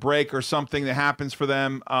needs a break or something that happens for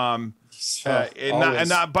them. By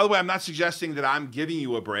the way, I'm not suggesting that I'm giving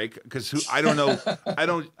you a break because I don't know, I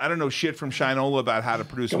don't know shit from Shinola about how to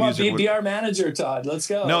produce music. Come on, be our manager, Todd. Let's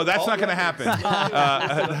go. No, that's not going to happen.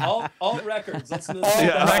 Alt Records. Let's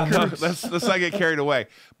not get carried away.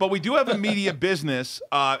 But we do have a media business,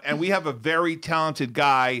 and we have a very talented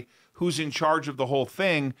guy who's in charge of the whole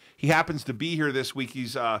thing. He happens to be here this week.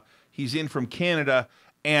 He's in from Canada,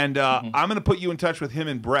 and I'm going to put you in touch with him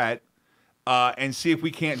and Brett. And see if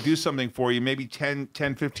we can't do something for you. Maybe 10,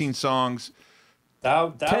 15 songs. That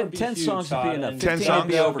would be 10 huge, songs would be enough. 10 songs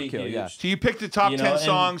would be overkill, yeah. So you pick the top 10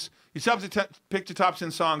 songs. You have to pick the top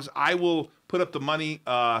 10 songs. I will put up the money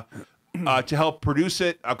to help produce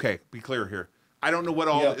it. Okay, be clear here. I don't know what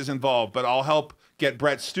all is involved, but I'll help get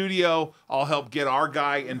Brett's studio. I'll help get our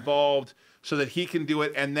guy involved so that he can do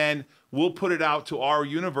it. And then we'll put it out to our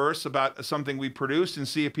universe about something we produced and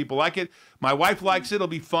see if people like it. My wife likes it. It'll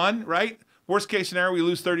be fun, right? Worst case scenario, we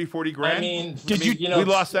lose 30, 40 grand. I mean, we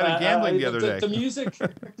lost that in gambling the other day. The music.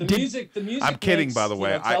 I'm kidding, makes, by the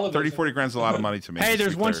way. 30, 40 grand's a lot of money to me. Hey,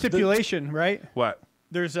 there's one stipulation, right? What?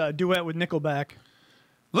 There's a duet with Nickelback.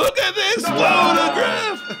 Look at this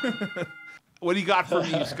photograph. What do you got for me,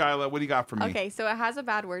 Skyla? What do you got for me? Okay, so it has a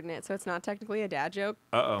bad word in it, so it's not technically a dad joke,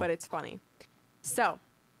 Uh-oh. but it's funny. So,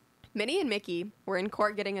 Minnie and Mickey were in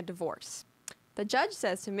court getting a divorce. The judge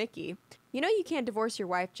says to Mickey, "You know you can't divorce your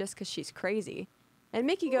wife just because she's crazy." And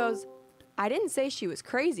Mickey goes, "I didn't say she was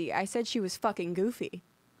crazy. I said she was fucking goofy."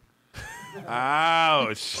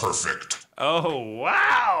 Ouch. Perfect. Oh,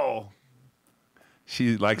 wow.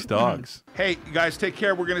 She likes dogs. Hey, you guys, take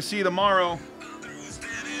care. We're going to see you tomorrow.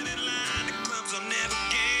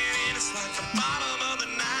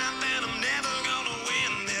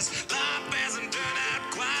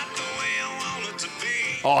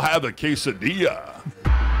 I'll have a quesadilla.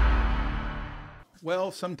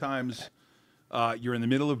 Well, sometimes you're in the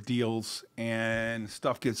middle of deals and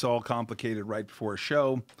stuff gets all complicated right before a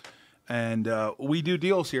show. And we do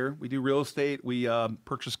deals here. We do real estate. We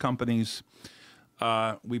purchase companies.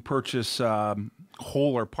 We purchase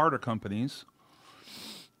whole or part of companies.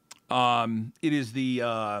 It is the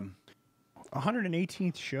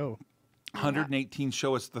 118th show. 118th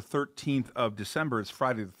show. It's the 13th of December. It's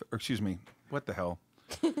Friday. Excuse me. What the hell?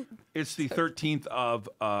 It's the 13th of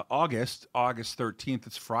August, August 13th.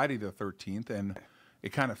 It's Friday the 13th, and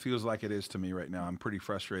it kind of feels like it is to me right now. I'm pretty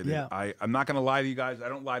frustrated. Yeah. I'm not going to lie to you guys. I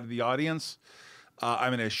don't lie to the audience.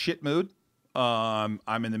 I'm in a shit mood. I'm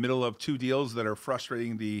in the middle of two deals that are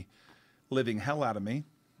frustrating the living hell out of me.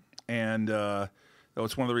 And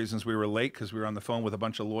it's one of the reasons we were late, because we were on the phone with a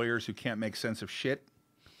bunch of lawyers who can't make sense of shit,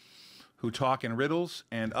 who talk in riddles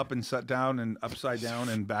and up and down and upside down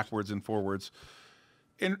and backwards and forwards.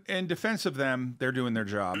 In defense of them, they're doing their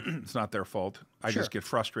job. It's not their fault. I just get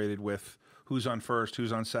frustrated with who's on first,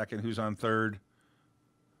 who's on second, who's on third.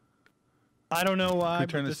 I don't know why,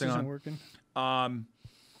 turn but this this thing isn't on? working.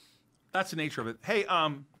 That's the nature of it. Hey,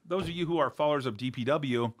 those of you who are followers of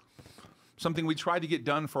DPW, something we tried to get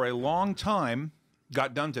done for a long time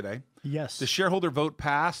got done today. Yes. The shareholder vote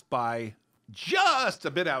passed by just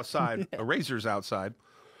a bit outside, a razor's outside.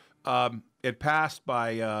 It passed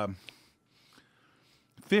by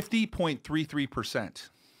 50.33%.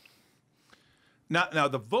 Now,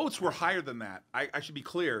 the votes were higher than that. I should be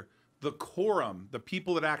clear. The quorum, the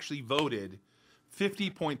people that actually voted,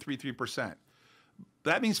 50.33%.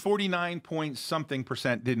 That means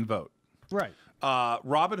 49-point-something% didn't vote. Right.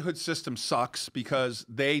 Robinhood's system sucks because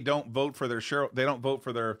they don't vote for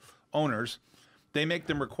their owners. They make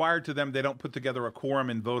them required to them. They don't put together a quorum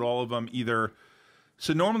and vote all of them either.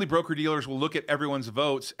 So normally broker dealers will look at everyone's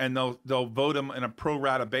votes and they'll vote them in a pro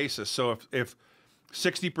rata basis. So if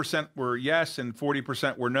 60% were yes and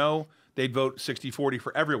 40% were no, they'd vote 60-40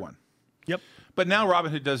 for everyone. Yep. But now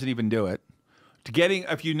Robinhood doesn't even do it.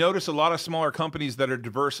 If you notice, a lot of smaller companies that are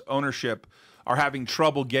diverse ownership are having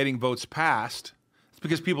trouble getting votes passed. It's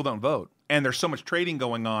because people don't vote. And there's so much trading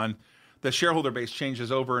going on, the shareholder base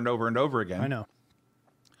changes over and over and over again. I know.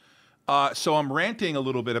 So I'm ranting a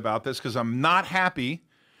little bit about this because I'm not happy,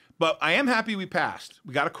 But I am happy we passed.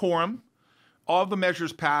 We got a quorum. All of the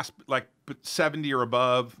measures passed, like 70 or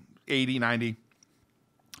above, 80, 90.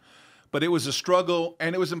 But it was a struggle,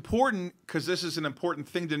 and it was important because this is an important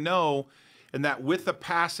thing to know, and that with the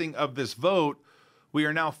passing of this vote, we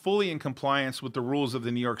are now fully in compliance with the rules of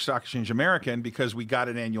the New York Stock Exchange American because we got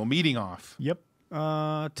an annual meeting off. Yep.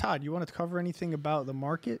 Todd, you want to cover anything about the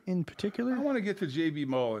market in particular? I want to get to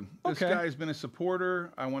JBballin. This Okay. guy's been a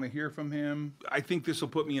supporter. I want to hear from him. I think this will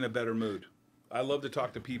put me in a better mood. I love to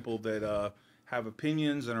talk to people that have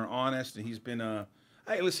opinions and are honest, and he's been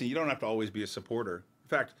hey, listen, you don't have to always be a supporter. In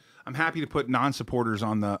fact, I'm happy to put non-supporters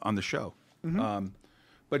on the show.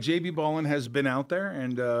 But JBballin has been out there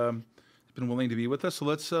and he's been willing to be with us. So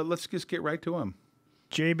let's just get right to him.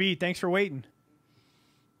 JB, thanks for waiting.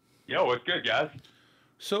 Yo, what's good, guys?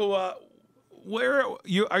 So where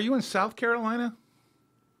are you in South Carolina?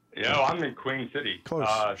 Yo, I'm in Queen City. Close,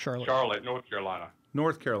 Charlotte. Charlotte, North Carolina.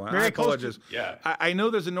 North Carolina. Very I close apologize. Yeah. I know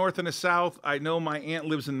there's a north and a south. I know my aunt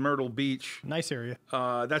lives in Myrtle Beach. Nice area.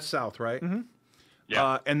 That's south, right? Mm-hmm.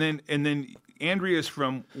 Yeah. And then Andrea's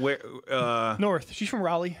from where? North. She's from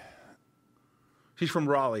Raleigh. She's from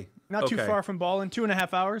Raleigh. Not too far from Ballin.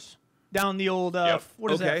 2.5 hours. Down the old,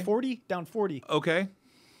 what is that, 40? Down 40. Okay.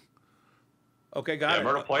 Okay, got it.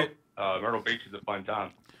 Myrtle Beach is a fun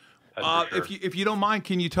time. That's for sure. If you don't mind,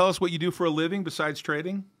 can you tell us what you do for a living besides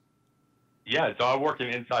trading? Yeah, so I work in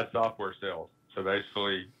inside software sales. So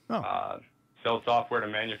basically, sell software to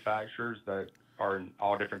manufacturers that are in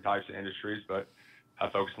all different types of industries, but I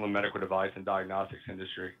focus on the medical device and diagnostics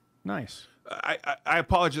industry. Nice. I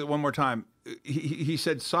apologize one more time. He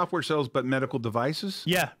said software sales, but medical devices?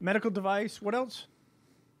 Yeah, medical device. What else?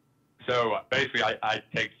 So basically, I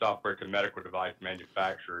take software to medical device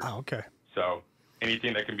manufacturers. Oh, okay. So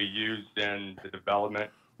anything that can be used in the development,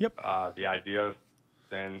 Yep. The idea,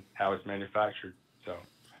 then how it's manufactured. So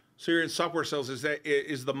you're in software sales.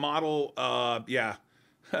 Is the model? Yeah.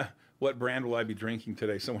 What brand will I be drinking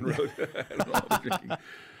today? Someone wrote. I don't know what I'm drinking.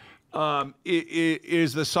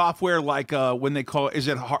 Is the software like when they call? Is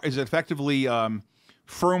it effectively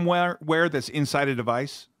firmware that's inside a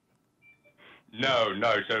device? No.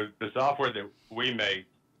 So the software that we make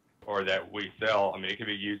or that we sell, I mean, it can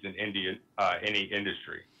be used in any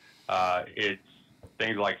industry. It's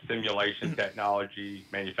things like simulation technology,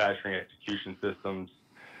 manufacturing execution systems,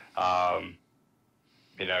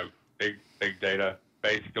 big data.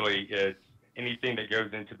 Basically, it's anything that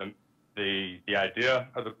goes into the idea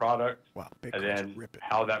of the product, and then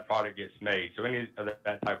how that product gets made. So any of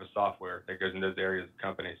that type of software that goes in those areas of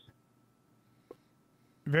companies.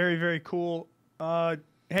 Very, very cool.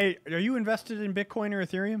 Hey, are you invested in Bitcoin or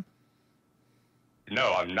Ethereum?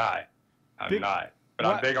 No, I'm not. I'm not. But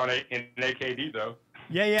I'm big on NAKD, though.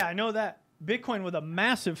 Yeah, I know that. Bitcoin with a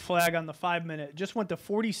massive flag on the 5-minute. Just went to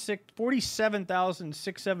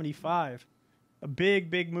 47,675. A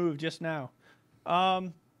big move just now.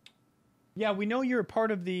 Yeah, we know you're a part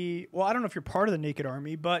of the... Well, I don't know if you're part of the Naked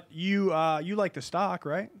Army, but you like the stock,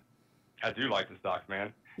 right? I do like the stock,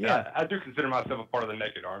 man. Yeah. I do consider myself a part of the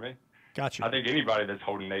Naked Army. Gotcha. I think anybody that's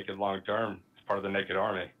holding naked long term is part of the Naked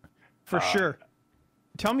Army. For sure.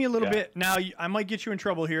 Tell me a little bit. Now, I might get you in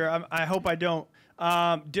trouble here. I hope I don't.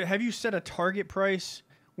 Have you set a target price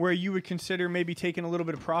where you would consider maybe taking a little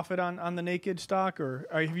bit of profit on the Naked stock, or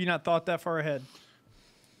have you not thought that far ahead?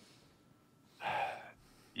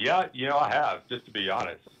 Yeah, I have, just to be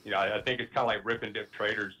honest. I think it's kind of like Rip and Dip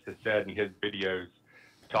Traders has said in his videos,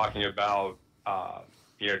 talking about,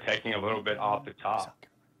 taking a little bit off the top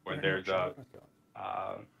when there's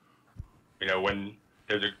when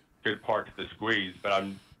there's a good part to the squeeze, but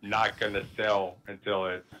I'm not going to sell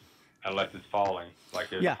unless it's falling.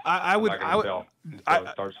 I'd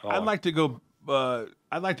like to go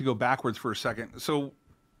backwards for a second. So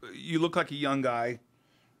you look like a young guy.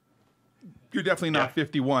 You're definitely not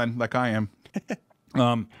 51 like I am.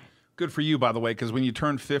 Good for you, by the way, because when you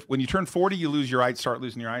turn 40, you start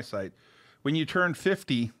losing your eyesight. When you turn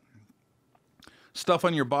 50, stuff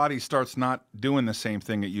on your body starts not doing the same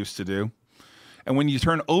thing it used to do. And when you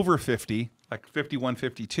turn over 50, like 51,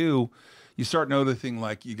 52, you start noticing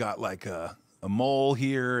like you got like a mole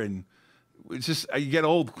here, and it's just you get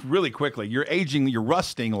old really quickly. You're aging, you're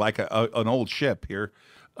rusting like an old ship here.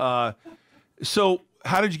 So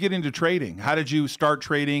how did you get into trading? How did you start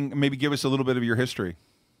trading? Maybe give us a little bit of your history.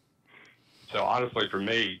 So honestly, for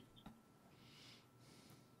me,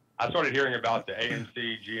 I started hearing about the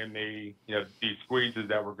AMC, GME, these squeezes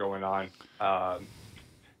that were going on.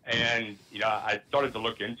 And I started to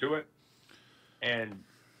look into it. And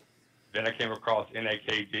then I came across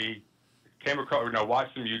NAKD,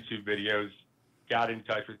 watched some YouTube videos, got in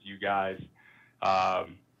touch with you guys.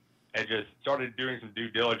 and just started doing some due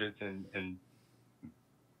diligence and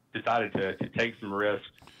decided to take some risks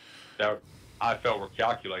that I felt were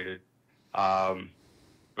calculated.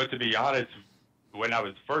 But to be honest, when I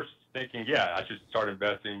was first thinking, yeah, I should start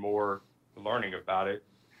investing more, learning about it,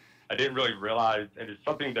 I didn't really realize, and it's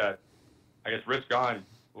something that I guess Risk On,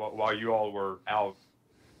 while you all were out,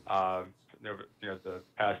 the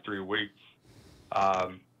past 3 weeks,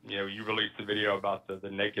 you released a video about the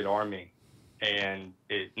Naked Army, and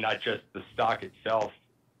it not just the stock itself,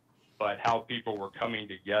 but how people were coming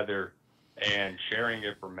together and sharing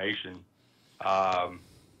information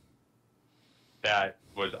that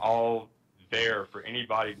was all there for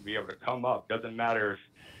anybody to be able to come up. Doesn't matter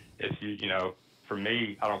if for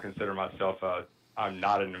me, I don't consider myself I'm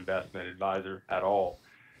not an investment advisor at all.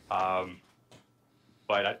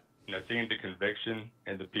 But seeing the conviction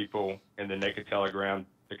and the people in the Naked Telegram,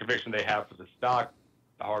 the conviction they have for the stock,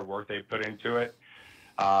 the hard work they put into it.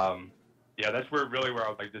 That's where I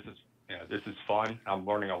was like, this is fun. I'm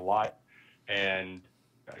learning a lot, and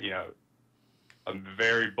I'm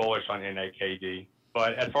very bullish on NAKD.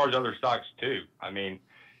 But as far as other stocks too, I mean,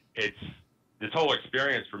 this whole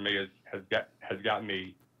experience for me has got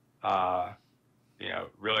me,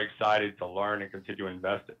 really excited to learn and continue to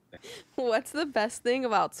invest in. What's the best thing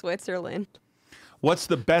about Switzerland? What's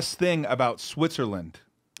the best thing about Switzerland?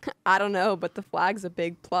 I don't know, but the flag's a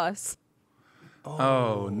big plus.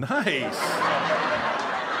 Oh, nice.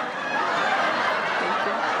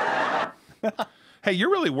 Hey,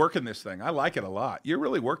 you're really working this thing. I like it a lot. You're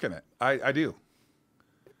really working it. I do.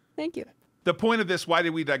 Thank you. The point of this, why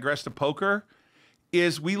did we digress to poker,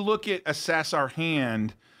 is we look at assess our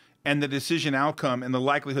hand and the decision outcome and the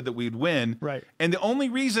likelihood that we'd win. Right. And the only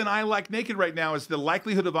reason I like Naked right now is the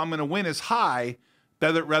likelihood of I'm going to win is high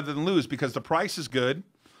rather than lose, because the price is good.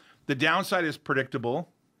 The downside is predictable,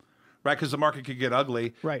 right? Because the market could get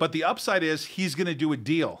ugly. Right. But the upside is he's going to do a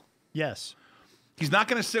deal. Yes. He's not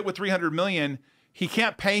going to sit with $300 million. He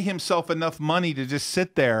can't pay himself enough money to just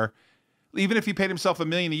sit there. Even if he paid himself $1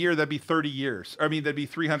 million a year, that'd be 30 years. I mean, that'd be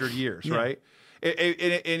 300 years, yeah. Right?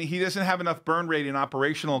 And he doesn't have enough burn rate in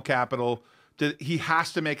operational capital. He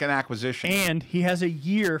has to make an acquisition. And he has a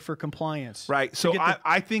year for compliance. Right. So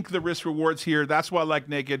I think the risk rewards here, that's why I like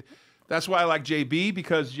Naked. That's why I like JB,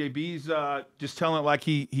 because JB's just telling it like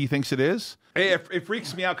he thinks it is. It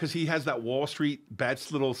freaks me out because he has that Wall Street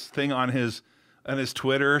bets little thing on his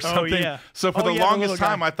Twitter or something. Oh, yeah. So for the longest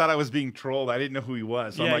time, I thought I was being trolled. I didn't know who he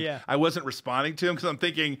was. So I'm like, I wasn't responding to him because I'm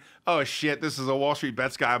thinking, oh, shit, this is a Wall Street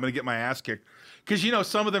bets guy. I'm going to get my ass kicked. Because,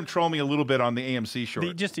 some of them troll me a little bit on the AMC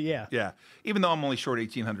short. Yeah. Even though I'm only short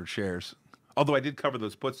 1,800 shares. Although I did cover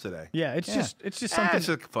those puts today. Yeah, it's just something. It's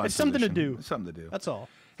a fun something to do. It's something to do. That's all.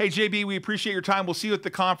 Hey, JB, we appreciate your time. We'll see you at the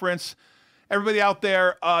conference. Everybody out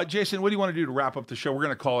there, Jason, what do you want to do to wrap up the show? We're going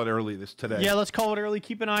to call it early today. Yeah, let's call it early.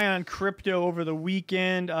 Keep an eye on crypto over the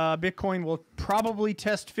weekend. Bitcoin will probably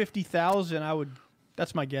test 50,000.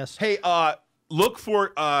 That's my guess. Hey, look for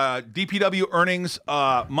DPW earnings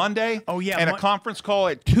Monday. Oh, yeah. And a conference call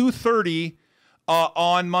at 2:30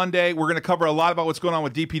 on Monday. We're going to cover a lot about what's going on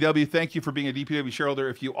with DPW. Thank you for being a DPW shareholder.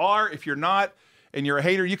 If you are, if you're not, and you're a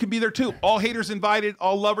hater, you can be there too. All haters invited,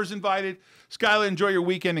 all lovers invited. Skyla, enjoy your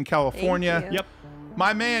weekend in California. Yep.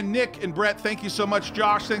 My man, Nick and Brett, thank you so much.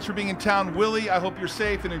 Josh, thanks for being in town. Willie, I hope you're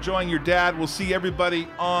safe and enjoying your dad. We'll see everybody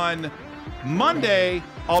on Monday.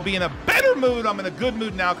 I'll be in a better mood. I'm in a good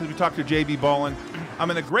mood now because we talked to JBballin.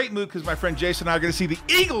 I'm in a great mood because my friend Jason and I are going to see the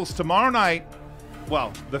Eagles tomorrow night.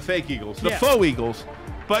 Well, the fake Eagles, the faux Eagles.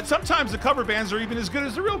 But sometimes the cover bands are even as good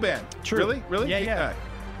as the real band. True. Really? Yeah.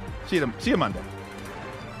 See you Monday.